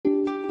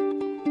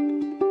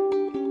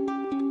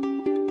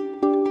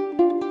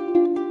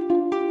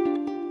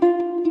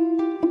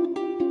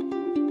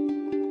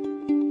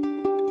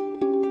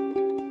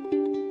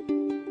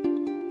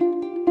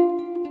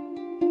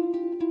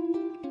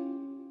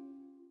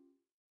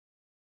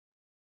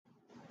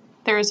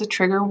There is a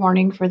trigger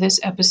warning for this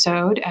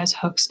episode, as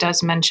Hooks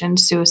does mention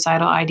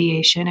suicidal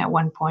ideation at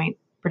one point,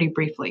 pretty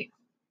briefly.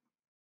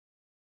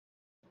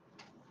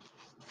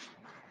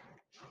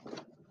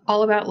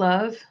 All About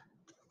Love,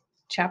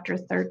 Chapter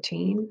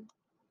 13,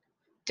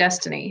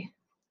 Destiny,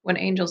 When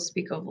Angels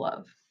Speak of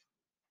Love.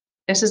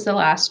 This is the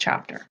last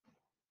chapter.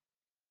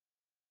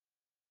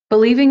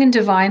 Believing in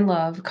divine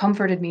love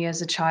comforted me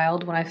as a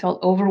child when I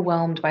felt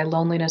overwhelmed by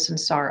loneliness and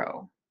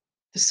sorrow.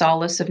 The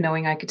solace of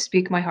knowing I could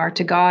speak my heart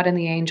to God and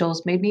the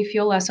angels made me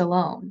feel less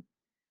alone.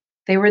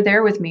 They were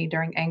there with me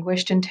during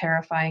anguished and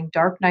terrifying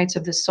dark nights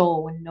of the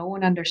soul when no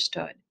one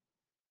understood.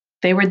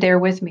 They were there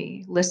with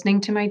me,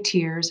 listening to my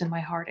tears and my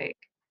heartache.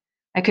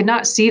 I could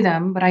not see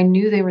them, but I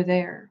knew they were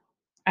there.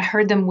 I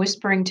heard them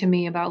whispering to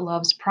me about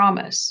love's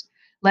promise,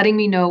 letting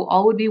me know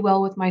all would be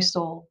well with my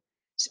soul,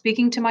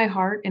 speaking to my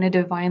heart in a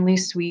divinely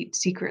sweet,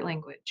 secret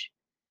language.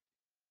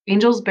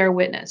 Angels bear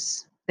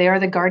witness. They are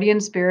the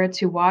guardian spirits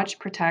who watch,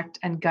 protect,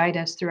 and guide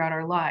us throughout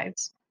our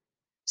lives.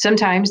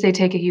 Sometimes they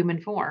take a human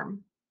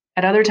form.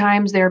 At other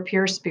times, they are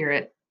pure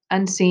spirit,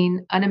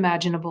 unseen,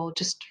 unimaginable,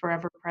 just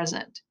forever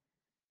present.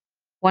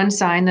 One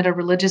sign that a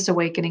religious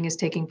awakening is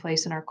taking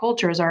place in our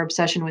culture is our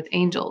obsession with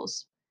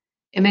angels.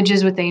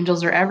 Images with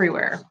angels are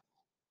everywhere.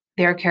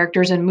 They are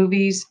characters in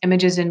movies,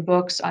 images in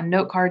books, on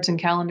note cards and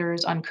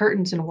calendars, on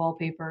curtains and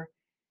wallpaper.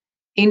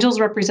 Angels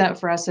represent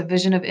for us a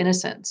vision of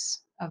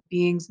innocence, of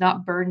beings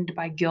not burdened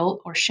by guilt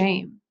or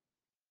shame.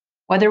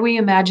 Whether we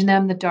imagine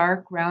them the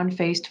dark, round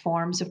faced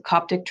forms of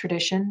Coptic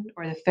tradition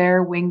or the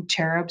fair winged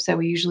cherubs that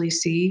we usually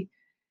see,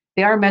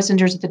 they are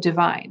messengers of the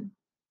divine.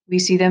 We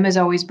see them as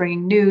always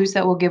bringing news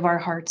that will give our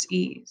hearts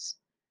ease.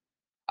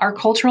 Our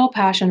cultural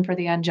passion for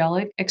the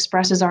angelic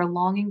expresses our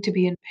longing to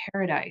be in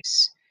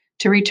paradise,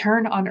 to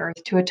return on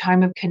earth to a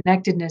time of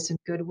connectedness and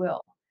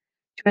goodwill,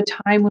 to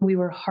a time when we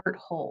were heart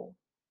whole.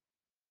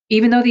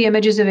 Even though the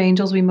images of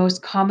angels we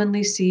most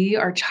commonly see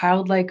are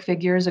childlike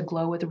figures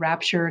aglow with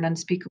rapture and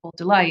unspeakable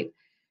delight,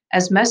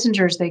 as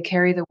messengers they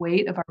carry the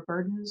weight of our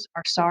burdens,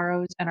 our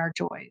sorrows, and our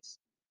joys.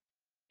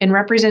 In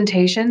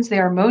representations, they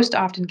are most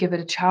often given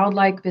a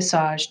childlike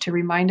visage to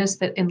remind us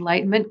that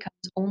enlightenment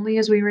comes only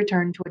as we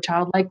return to a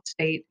childlike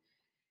state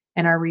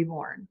and are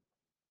reborn.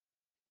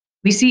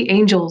 We see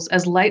angels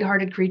as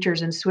light-hearted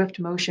creatures in swift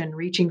motion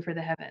reaching for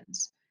the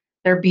heavens.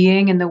 Their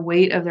being and the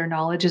weight of their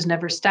knowledge is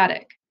never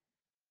static.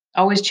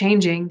 Always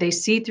changing, they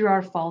see through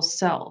our false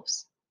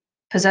selves.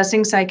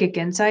 Possessing psychic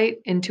insight,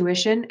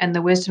 intuition, and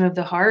the wisdom of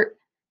the heart,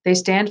 they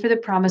stand for the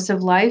promise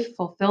of life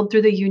fulfilled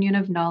through the union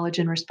of knowledge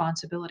and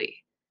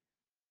responsibility.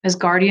 As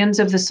guardians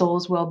of the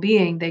soul's well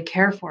being, they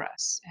care for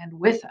us and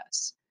with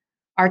us.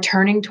 Our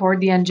turning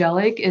toward the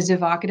angelic is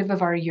evocative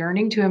of our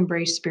yearning to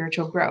embrace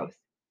spiritual growth.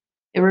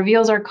 It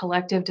reveals our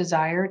collective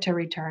desire to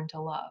return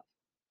to love.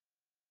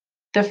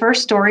 The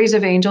first stories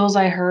of angels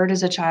I heard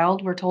as a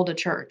child were told at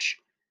church.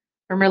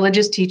 From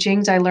religious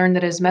teachings, I learned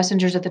that as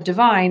messengers of the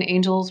divine,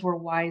 angels were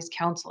wise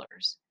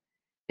counselors.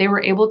 They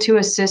were able to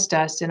assist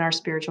us in our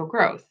spiritual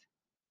growth.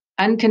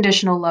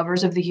 Unconditional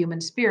lovers of the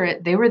human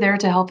spirit, they were there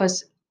to help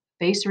us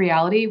face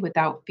reality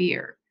without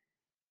fear.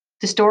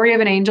 The story of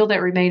an angel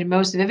that remained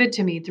most vivid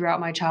to me throughout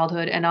my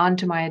childhood and on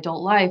to my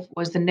adult life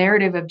was the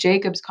narrative of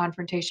Jacob's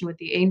confrontation with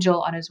the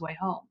angel on his way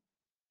home.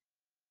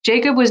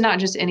 Jacob was not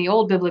just any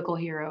old biblical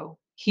hero.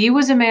 He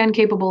was a man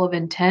capable of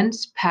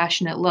intense,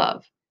 passionate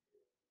love.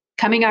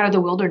 Coming out of the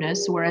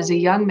wilderness, where as a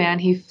young man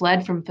he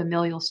fled from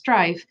familial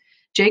strife,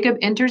 Jacob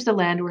enters the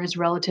land where his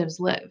relatives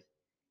live.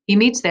 He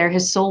meets there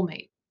his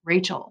soulmate,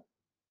 Rachel.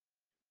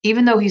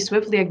 Even though he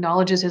swiftly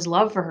acknowledges his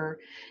love for her,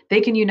 they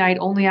can unite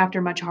only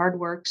after much hard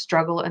work,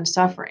 struggle, and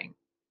suffering.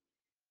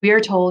 We are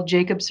told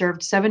Jacob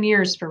served 7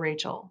 years for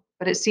Rachel,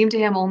 but it seemed to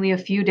him only a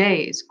few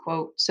days,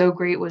 quote, so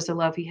great was the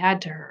love he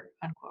had to her,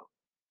 unquote.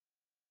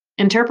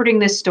 Interpreting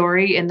this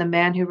story in The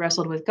Man Who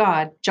Wrestled with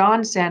God,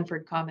 John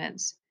Sanford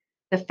comments,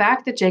 the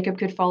fact that Jacob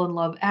could fall in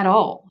love at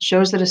all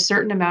shows that a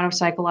certain amount of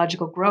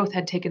psychological growth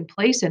had taken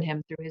place in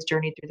him through his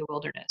journey through the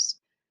wilderness.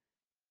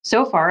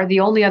 So far, the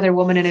only other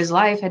woman in his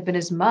life had been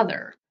his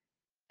mother.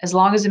 As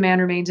long as a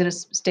man remains in a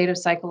state of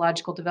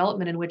psychological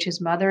development in which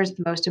his mother is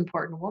the most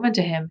important woman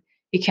to him,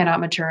 he cannot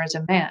mature as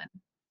a man.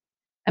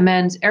 A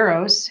man's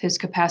eros, his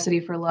capacity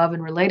for love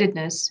and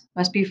relatedness,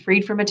 must be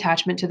freed from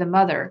attachment to the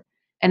mother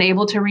and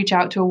able to reach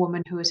out to a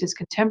woman who is his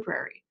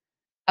contemporary.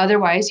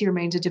 Otherwise, he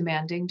remains a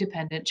demanding,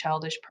 dependent,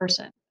 childish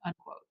person.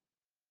 Unquote.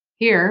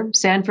 Here,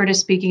 Sanford is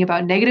speaking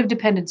about negative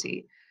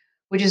dependency,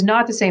 which is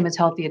not the same as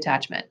healthy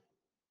attachment.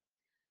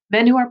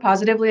 Men who are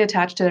positively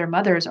attached to their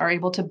mothers are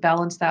able to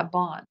balance that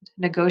bond,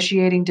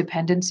 negotiating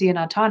dependency and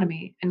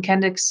autonomy, and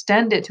can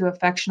extend it to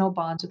affectional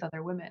bonds with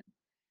other women.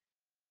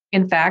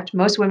 In fact,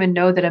 most women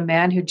know that a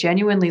man who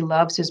genuinely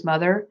loves his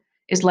mother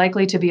is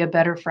likely to be a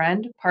better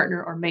friend,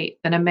 partner, or mate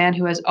than a man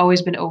who has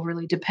always been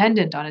overly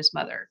dependent on his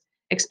mother,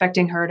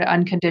 expecting her to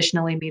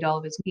unconditionally meet all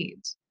of his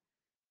needs.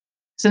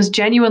 Since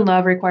genuine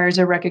love requires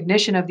a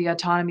recognition of the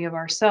autonomy of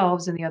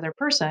ourselves and the other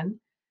person,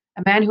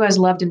 a man who has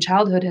loved in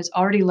childhood has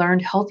already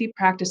learned healthy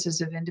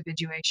practices of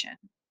individuation.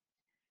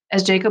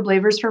 As Jacob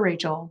labors for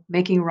Rachel,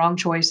 making wrong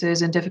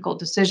choices and difficult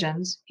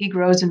decisions, he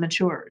grows and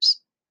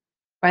matures.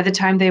 By the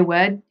time they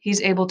wed,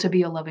 he's able to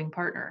be a loving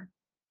partner.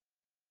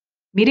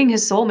 Meeting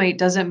his soulmate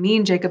doesn't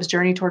mean Jacob's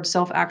journey towards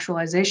self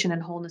actualization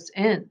and wholeness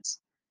ends.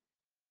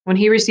 When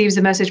he receives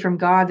a message from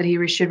God that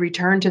he should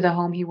return to the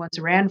home he once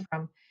ran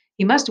from,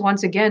 he must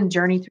once again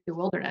journey through the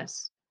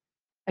wilderness.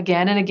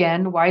 Again and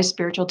again, wise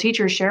spiritual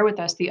teachers share with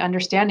us the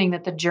understanding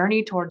that the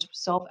journey towards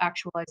self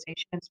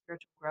actualization and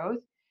spiritual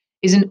growth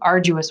is an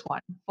arduous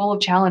one, full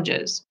of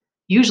challenges.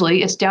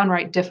 Usually, it's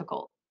downright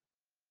difficult.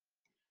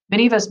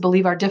 Many of us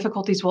believe our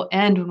difficulties will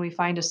end when we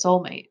find a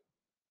soulmate.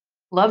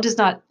 Love does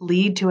not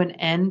lead to an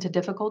end to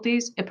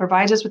difficulties, it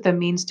provides us with the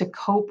means to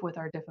cope with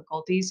our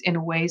difficulties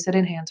in ways that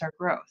enhance our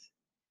growth.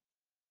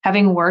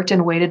 Having worked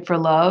and waited for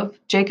love,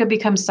 Jacob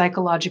becomes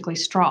psychologically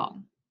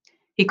strong.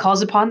 He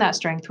calls upon that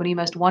strength when he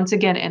must once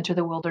again enter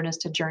the wilderness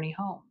to journey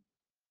home.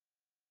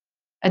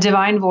 A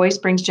divine voice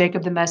brings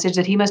Jacob the message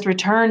that he must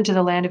return to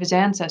the land of his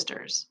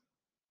ancestors.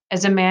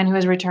 As a man who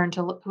has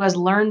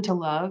learned to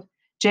love,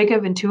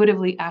 Jacob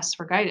intuitively asks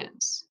for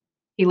guidance.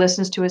 He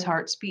listens to his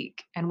heart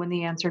speak, and when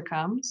the answer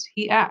comes,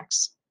 he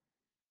acts.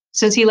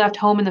 Since he left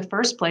home in the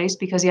first place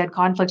because he had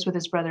conflicts with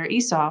his brother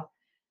Esau,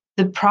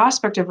 the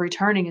prospect of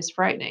returning is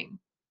frightening.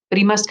 But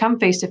he must come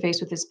face to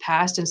face with his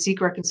past and seek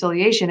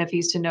reconciliation if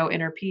he's to know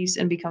inner peace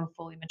and become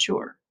fully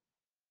mature.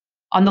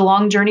 On the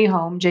long journey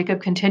home,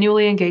 Jacob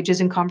continually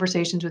engages in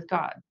conversations with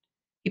God.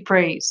 He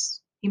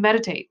prays, he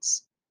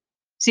meditates.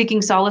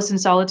 Seeking solace in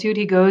solitude,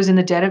 he goes in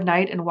the dead of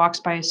night and walks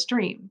by a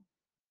stream.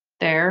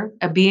 There,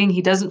 a being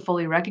he doesn't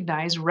fully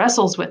recognize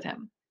wrestles with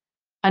him.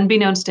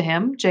 Unbeknownst to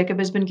him, Jacob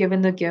has been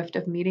given the gift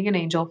of meeting an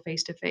angel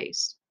face to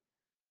face.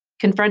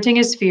 Confronting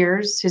his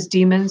fears, his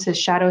demons, his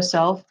shadow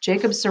self,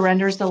 Jacob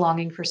surrenders the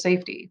longing for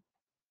safety.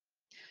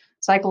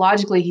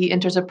 Psychologically, he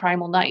enters a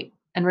primal night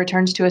and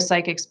returns to a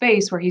psychic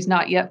space where he's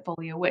not yet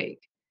fully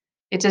awake.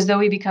 It's as though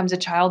he becomes a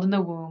child in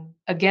the womb,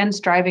 again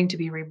striving to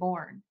be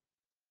reborn.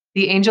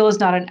 The angel is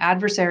not an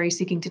adversary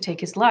seeking to take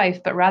his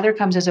life, but rather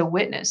comes as a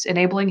witness,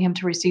 enabling him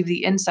to receive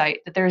the insight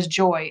that there is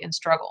joy in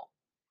struggle.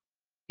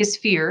 His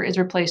fear is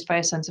replaced by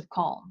a sense of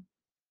calm.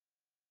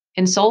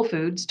 In Soul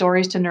Food,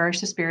 Stories to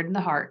Nourish the Spirit and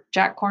the Heart,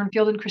 Jack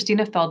Kornfield and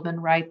Christina Feldman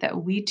write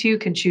that we too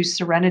can choose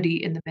serenity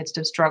in the midst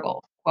of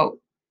struggle. Quote,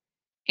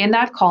 in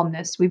that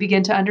calmness, we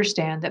begin to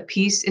understand that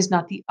peace is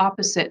not the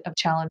opposite of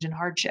challenge and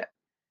hardship.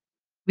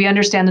 We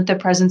understand that the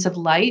presence of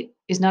light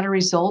is not a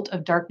result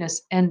of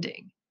darkness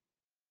ending.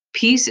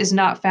 Peace is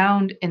not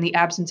found in the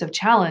absence of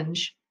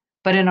challenge,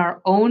 but in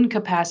our own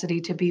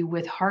capacity to be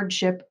with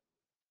hardship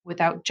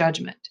without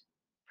judgment,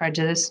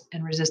 prejudice,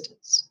 and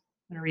resistance.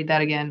 I'm going to read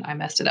that again. I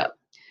messed it up.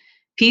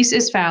 Peace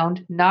is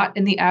found not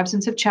in the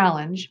absence of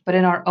challenge, but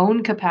in our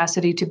own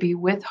capacity to be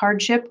with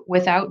hardship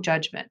without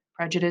judgment,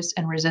 prejudice,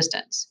 and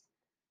resistance.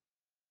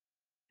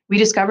 We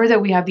discover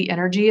that we have the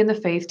energy and the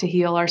faith to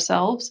heal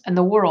ourselves and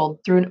the world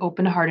through an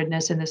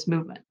open-heartedness in this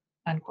movement.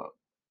 Unquote.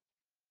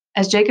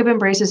 As Jacob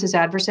embraces his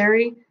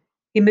adversary,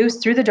 he moves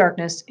through the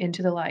darkness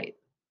into the light.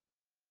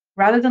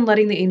 Rather than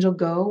letting the angel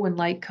go when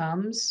light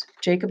comes,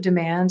 Jacob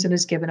demands and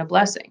is given a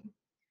blessing.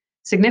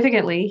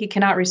 Significantly, he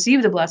cannot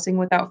receive the blessing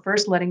without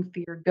first letting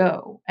fear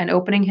go and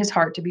opening his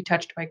heart to be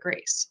touched by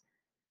grace.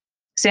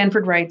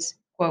 Sanford writes,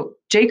 quote,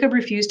 Jacob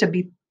refused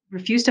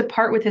to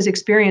part with his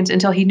experience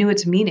until he knew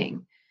its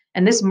meaning,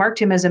 and this marked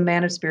him as a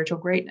man of spiritual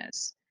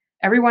greatness.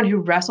 Everyone who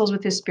wrestles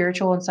with his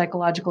spiritual and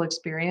psychological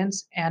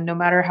experience, and no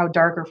matter how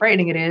dark or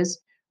frightening it is,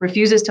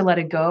 refuses to let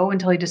it go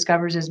until he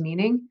discovers his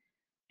meaning,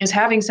 is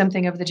having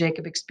something of the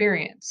Jacob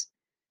experience.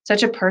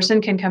 Such a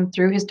person can come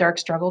through his dark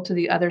struggle to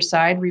the other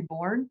side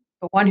reborn,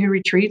 but one who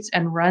retreats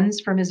and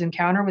runs from his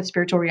encounter with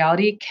spiritual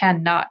reality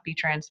cannot be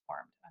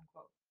transformed.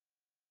 Unquote.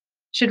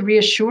 Should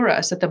reassure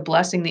us that the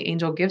blessing the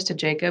angel gives to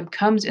Jacob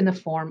comes in the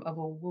form of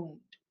a wound.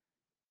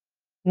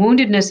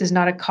 Woundedness is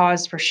not a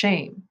cause for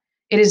shame.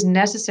 It is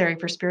necessary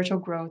for spiritual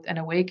growth and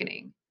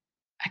awakening.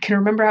 I can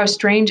remember how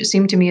strange it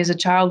seemed to me as a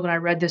child when I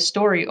read this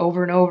story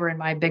over and over in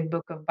my big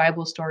book of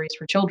Bible stories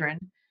for children,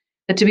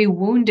 that to be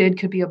wounded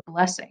could be a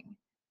blessing.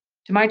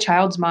 To my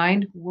child's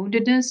mind,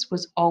 woundedness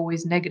was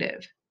always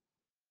negative.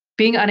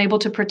 Being unable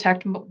to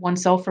protect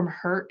oneself from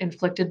hurt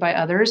inflicted by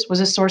others was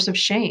a source of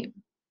shame.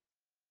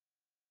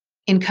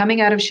 In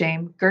Coming Out of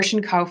Shame,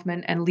 Gershon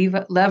Kaufman and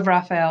Lev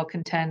Raphael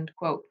contend,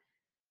 quote,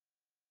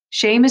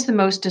 shame is the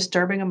most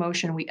disturbing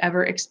emotion we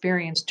ever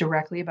experience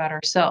directly about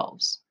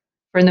ourselves.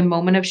 For in the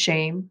moment of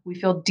shame, we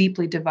feel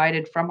deeply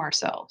divided from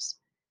ourselves.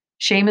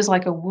 Shame is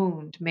like a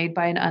wound made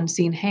by an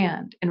unseen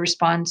hand in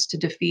response to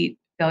defeat,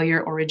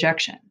 failure, or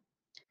rejection.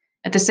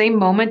 At the same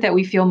moment that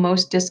we feel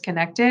most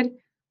disconnected,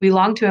 we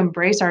long to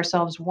embrace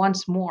ourselves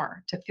once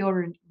more, to feel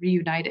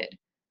reunited.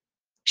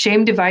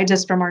 Shame divides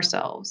us from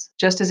ourselves,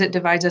 just as it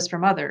divides us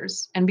from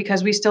others, and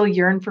because we still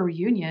yearn for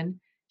reunion,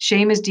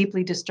 shame is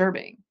deeply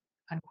disturbing.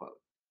 Unquote.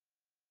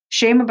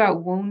 Shame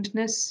about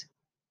woundedness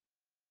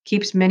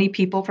keeps many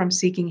people from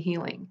seeking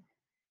healing.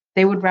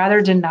 They would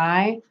rather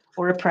deny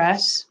or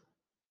repress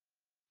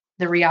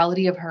the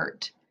reality of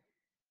hurt.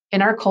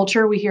 In our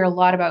culture, we hear a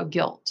lot about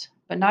guilt,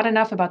 but not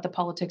enough about the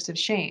politics of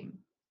shame.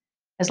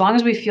 As long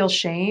as we feel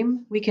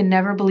shame, we can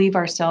never believe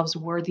ourselves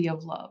worthy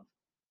of love.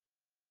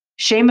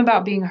 Shame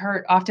about being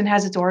hurt often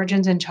has its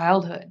origins in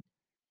childhood,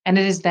 and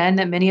it is then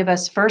that many of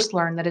us first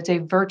learn that it's a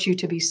virtue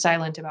to be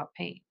silent about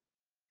pain.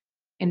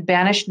 In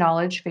Banished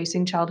Knowledge,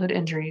 Facing Childhood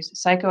Injuries,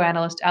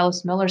 psychoanalyst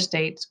Alice Miller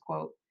states,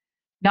 quote,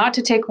 not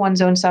to take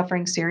one's own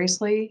suffering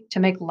seriously, to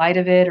make light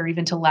of it, or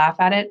even to laugh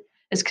at it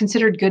is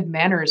considered good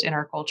manners in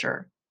our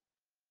culture.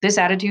 This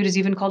attitude is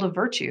even called a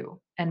virtue,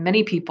 and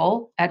many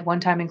people, at one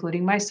time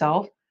including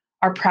myself,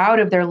 are proud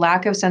of their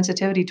lack of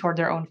sensitivity toward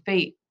their own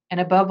fate, and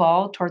above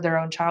all, toward their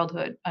own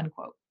childhood,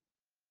 unquote.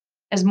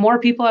 As more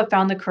people have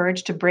found the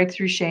courage to break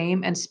through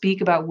shame and speak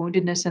about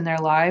woundedness in their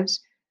lives,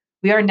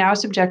 we are now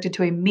subjected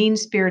to a mean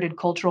spirited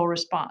cultural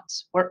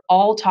response where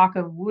all talk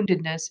of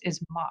woundedness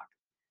is mocked.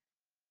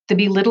 The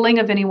belittling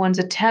of anyone's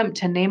attempt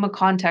to name a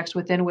context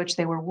within which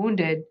they were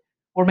wounded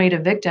or made a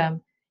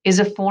victim is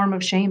a form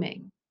of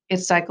shaming.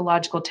 It's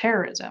psychological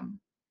terrorism.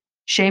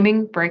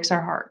 Shaming breaks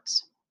our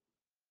hearts.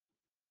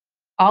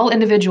 All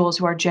individuals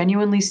who are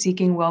genuinely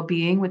seeking well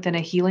being within a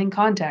healing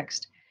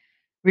context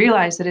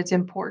realize that it's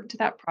important to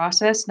that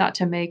process not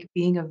to make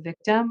being a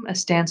victim a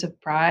stance of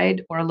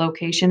pride or a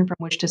location from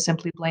which to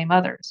simply blame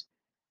others.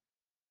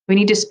 We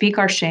need to speak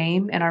our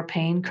shame and our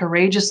pain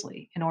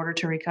courageously in order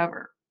to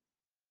recover.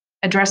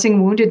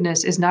 Addressing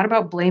woundedness is not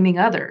about blaming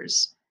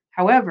others.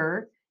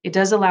 However, it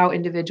does allow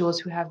individuals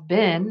who have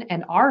been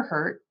and are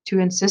hurt to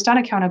insist on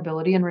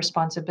accountability and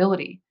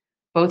responsibility,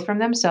 both from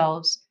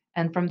themselves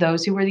and from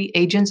those who were the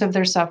agents of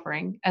their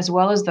suffering, as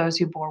well as those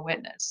who bore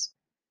witness.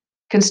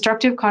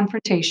 Constructive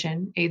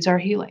confrontation aids our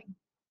healing.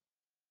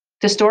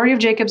 The story of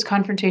Jacob's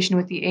confrontation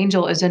with the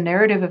angel is a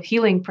narrative of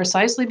healing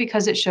precisely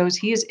because it shows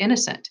he is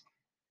innocent.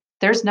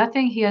 There's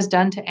nothing he has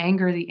done to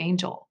anger the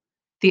angel.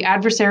 The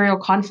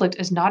adversarial conflict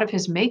is not of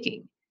his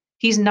making.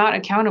 He's not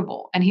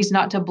accountable, and he's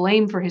not to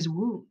blame for his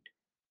wound.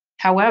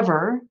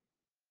 However,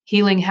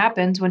 healing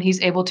happens when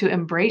he's able to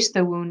embrace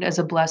the wound as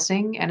a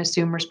blessing and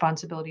assume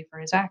responsibility for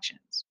his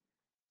actions.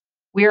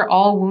 We are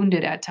all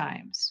wounded at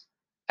times.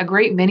 A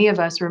great many of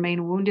us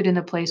remain wounded in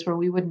the place where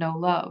we would know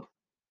love.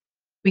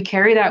 We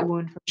carry that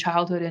wound from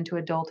childhood into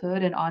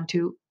adulthood and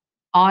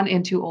on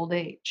into old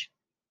age.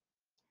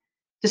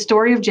 The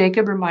story of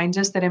Jacob reminds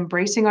us that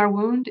embracing our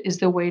wound is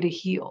the way to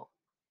heal.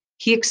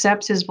 He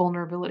accepts his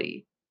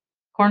vulnerability.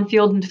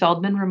 Cornfield and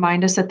Feldman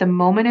remind us that the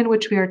moment in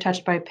which we are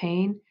touched by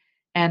pain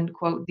and,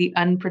 quote, the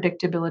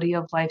unpredictability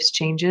of life's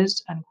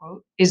changes,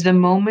 unquote, is the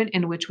moment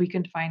in which we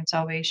can find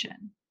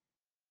salvation.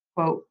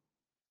 Quote,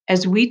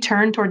 as we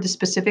turn toward the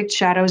specific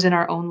shadows in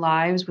our own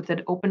lives with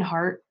an open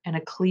heart and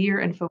a clear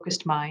and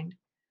focused mind,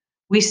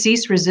 we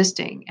cease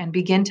resisting and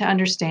begin to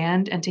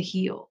understand and to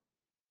heal.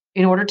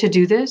 In order to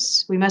do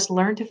this, we must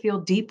learn to feel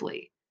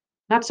deeply,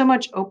 not so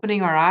much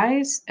opening our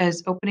eyes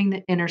as opening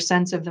the inner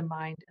sense of the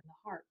mind and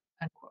the heart,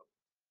 unquote.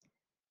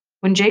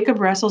 When Jacob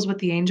wrestles with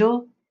the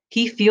angel,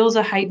 he feels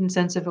a heightened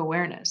sense of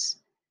awareness.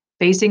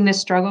 Facing this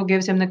struggle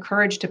gives him the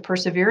courage to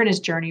persevere in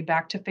his journey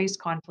back to face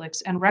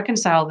conflicts and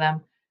reconcile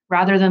them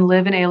rather than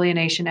live in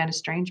alienation and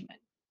estrangement.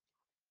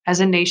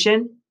 As a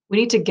nation, we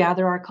need to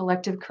gather our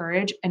collective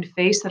courage and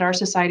face that our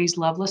society's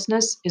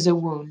lovelessness is a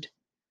wound.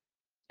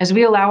 As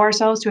we allow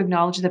ourselves to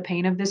acknowledge the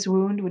pain of this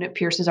wound when it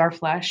pierces our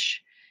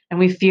flesh, and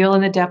we feel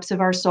in the depths of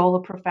our soul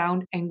a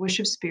profound anguish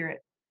of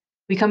spirit,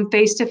 we come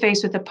face to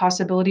face with the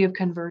possibility of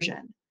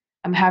conversion,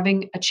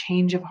 having a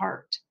change of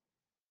heart.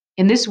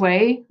 In this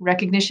way,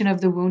 recognition of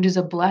the wound is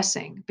a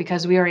blessing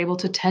because we are able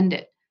to tend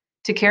it,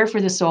 to care for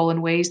the soul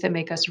in ways that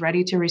make us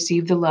ready to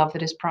receive the love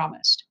that is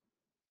promised.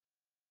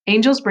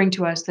 Angels bring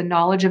to us the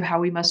knowledge of how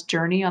we must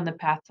journey on the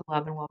path to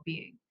love and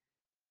well-being.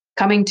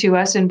 Coming to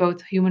us in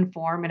both human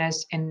form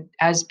and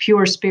as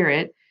pure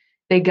spirit,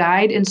 they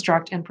guide,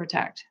 instruct, and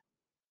protect.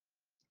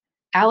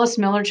 Alice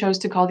Miller chose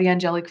to call the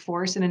angelic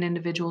force in an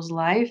individual's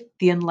life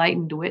the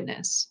enlightened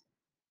witness.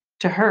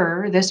 To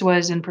her, this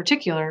was, in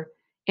particular,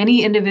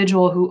 any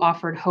individual who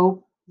offered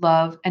hope,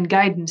 love, and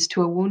guidance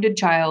to a wounded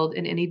child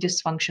in any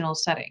dysfunctional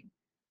setting.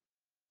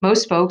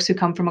 Most folks who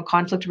come from a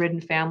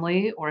conflict-ridden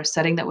family or a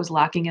setting that was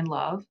lacking in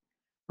love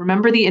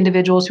remember the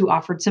individuals who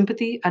offered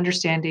sympathy,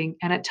 understanding,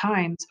 and at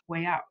times, a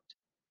way out.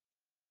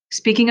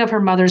 Speaking of her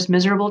mother's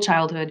miserable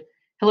childhood,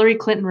 Hillary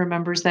Clinton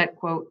remembers that,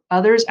 quote,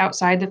 others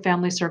outside the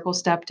family circle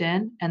stepped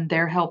in and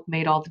their help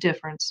made all the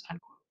difference,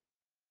 unquote.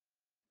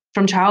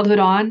 From childhood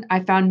on,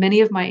 I found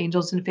many of my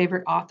angels and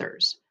favorite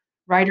authors,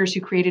 writers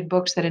who created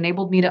books that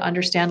enabled me to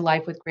understand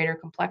life with greater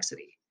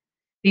complexity.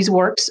 These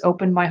works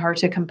opened my heart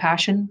to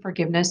compassion,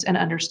 forgiveness, and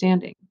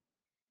understanding.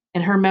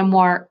 In her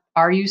memoir,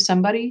 Are You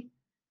Somebody?,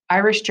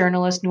 Irish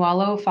journalist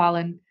Nuala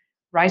O'Fallon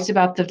writes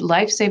about the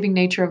life-saving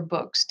nature of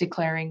books,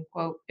 declaring,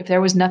 quote, if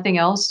there was nothing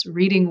else,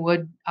 reading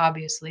would,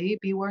 obviously,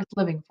 be worth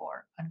living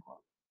for, unquote.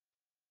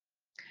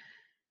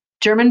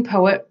 German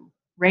poet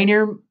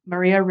Rainer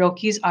Maria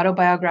Rilke's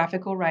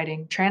autobiographical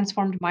writing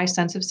transformed my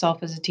sense of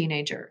self as a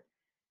teenager.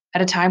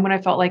 At a time when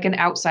I felt like an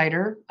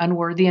outsider,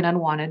 unworthy and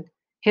unwanted,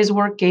 his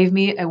work gave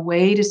me a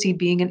way to see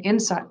being an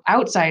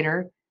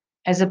outsider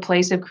as a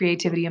place of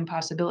creativity and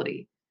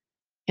possibility.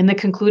 In the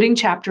concluding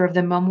chapter of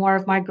the memoir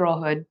of my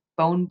girlhood,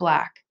 Bone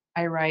Black,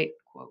 I write,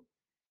 quote,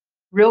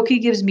 Rilke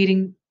gives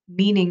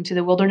meaning to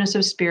the wilderness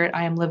of spirit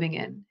I am living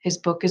in. His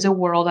book is a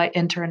world I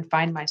enter and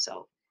find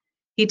myself.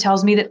 He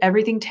tells me that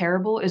everything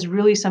terrible is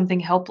really something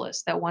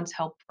helpless that wants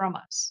help from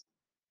us.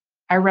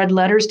 I read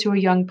letters to a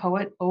young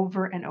poet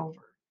over and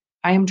over.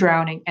 I am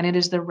drowning, and it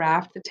is the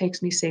raft that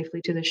takes me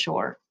safely to the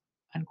shore.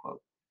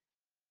 Unquote.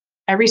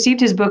 I received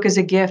his book as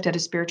a gift at a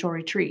spiritual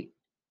retreat.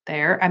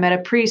 There, I met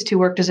a priest who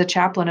worked as a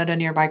chaplain at a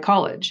nearby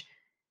college.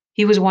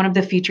 He was one of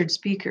the featured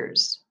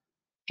speakers.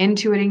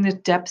 Intuiting the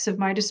depths of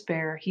my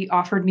despair, he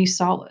offered me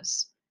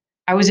solace.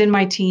 I was in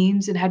my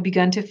teens and had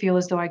begun to feel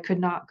as though I could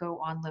not go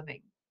on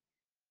living.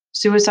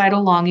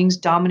 Suicidal longings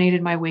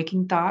dominated my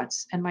waking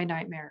thoughts and my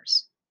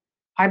nightmares.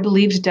 I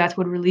believed death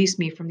would release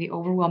me from the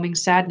overwhelming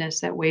sadness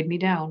that weighed me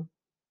down.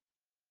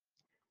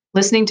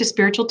 Listening to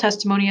spiritual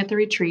testimony at the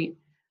retreat,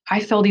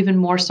 I felt even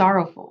more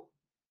sorrowful.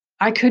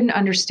 I couldn't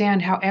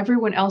understand how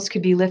everyone else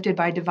could be lifted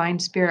by divine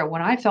spirit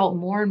when I felt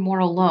more and more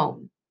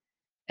alone,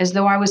 as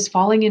though I was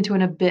falling into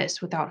an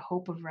abyss without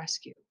hope of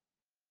rescue.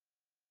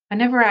 I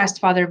never asked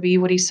Father B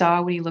what he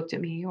saw when he looked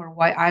at me or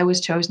why I was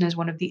chosen as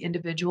one of the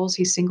individuals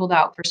he singled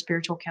out for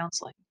spiritual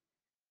counseling.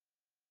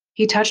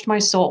 He touched my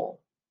soul,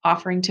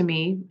 offering to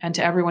me and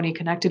to everyone he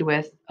connected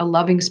with a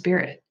loving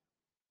spirit.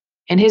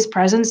 In his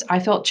presence, I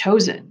felt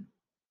chosen,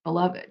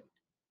 beloved.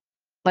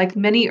 Like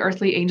many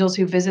earthly angels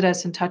who visit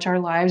us and touch our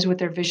lives with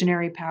their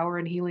visionary power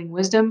and healing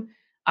wisdom,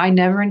 I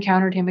never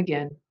encountered him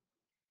again.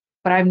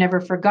 But I've never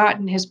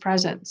forgotten his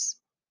presence,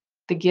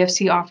 the gifts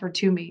he offered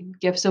to me,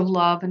 gifts of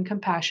love and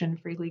compassion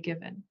freely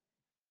given.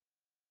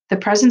 The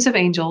presence of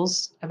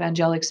angels, of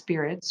angelic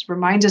spirits,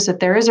 reminds us that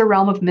there is a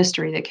realm of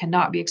mystery that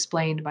cannot be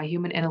explained by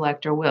human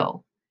intellect or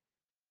will.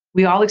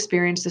 We all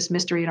experience this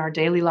mystery in our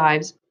daily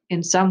lives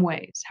in some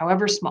ways,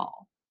 however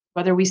small,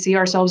 whether we see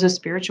ourselves as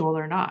spiritual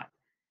or not.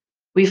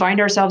 We find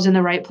ourselves in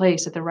the right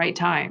place at the right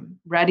time,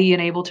 ready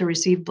and able to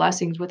receive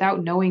blessings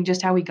without knowing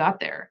just how we got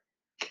there.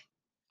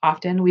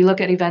 Often, we look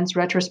at events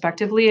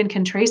retrospectively and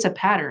can trace a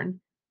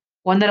pattern,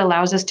 one that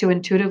allows us to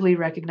intuitively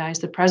recognize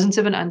the presence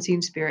of an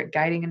unseen spirit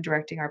guiding and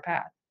directing our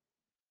path.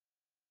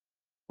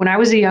 When I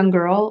was a young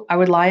girl, I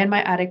would lie in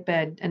my attic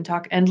bed and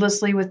talk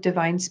endlessly with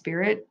divine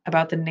spirit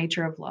about the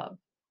nature of love.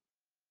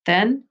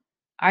 Then,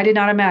 I did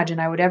not imagine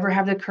I would ever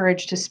have the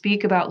courage to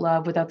speak about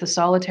love without the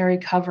solitary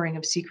covering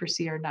of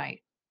secrecy or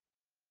night.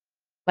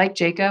 Like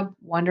Jacob,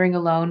 wandering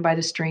alone by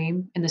the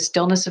stream in the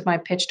stillness of my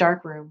pitch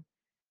dark room,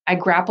 I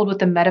grappled with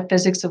the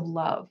metaphysics of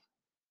love,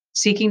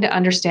 seeking to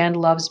understand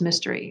love's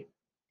mystery.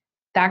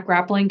 That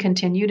grappling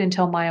continued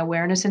until my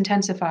awareness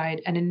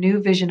intensified and a new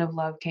vision of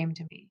love came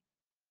to me.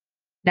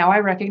 Now I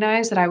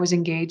recognize that I was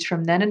engaged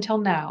from then until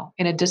now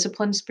in a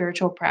disciplined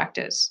spiritual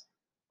practice,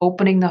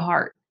 opening the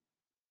heart.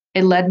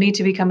 It led me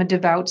to become a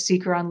devout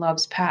seeker on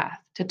love's path,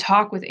 to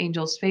talk with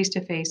angels face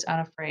to face,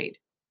 unafraid.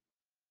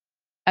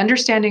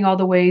 Understanding all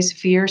the ways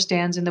fear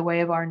stands in the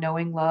way of our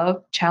knowing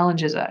love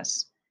challenges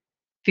us.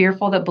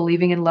 Fearful that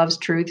believing in love's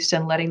truths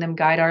and letting them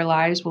guide our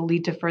lives will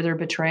lead to further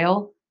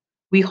betrayal,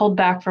 we hold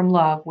back from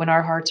love when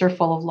our hearts are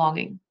full of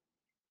longing.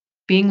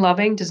 Being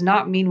loving does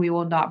not mean we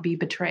will not be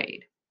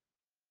betrayed.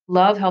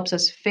 Love helps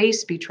us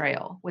face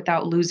betrayal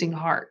without losing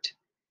heart,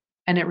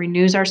 and it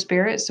renews our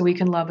spirit so we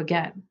can love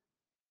again.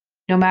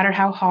 No matter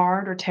how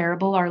hard or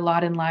terrible our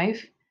lot in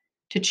life,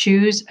 to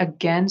choose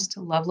against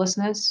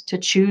lovelessness, to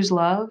choose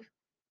love,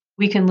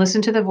 we can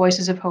listen to the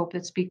voices of hope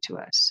that speak to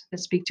us, that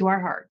speak to our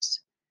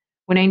hearts.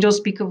 When angels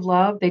speak of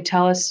love, they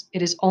tell us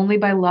it is only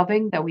by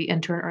loving that we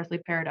enter an earthly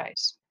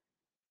paradise.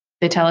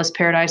 They tell us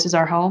paradise is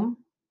our home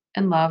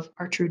and love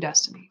our true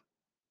destiny.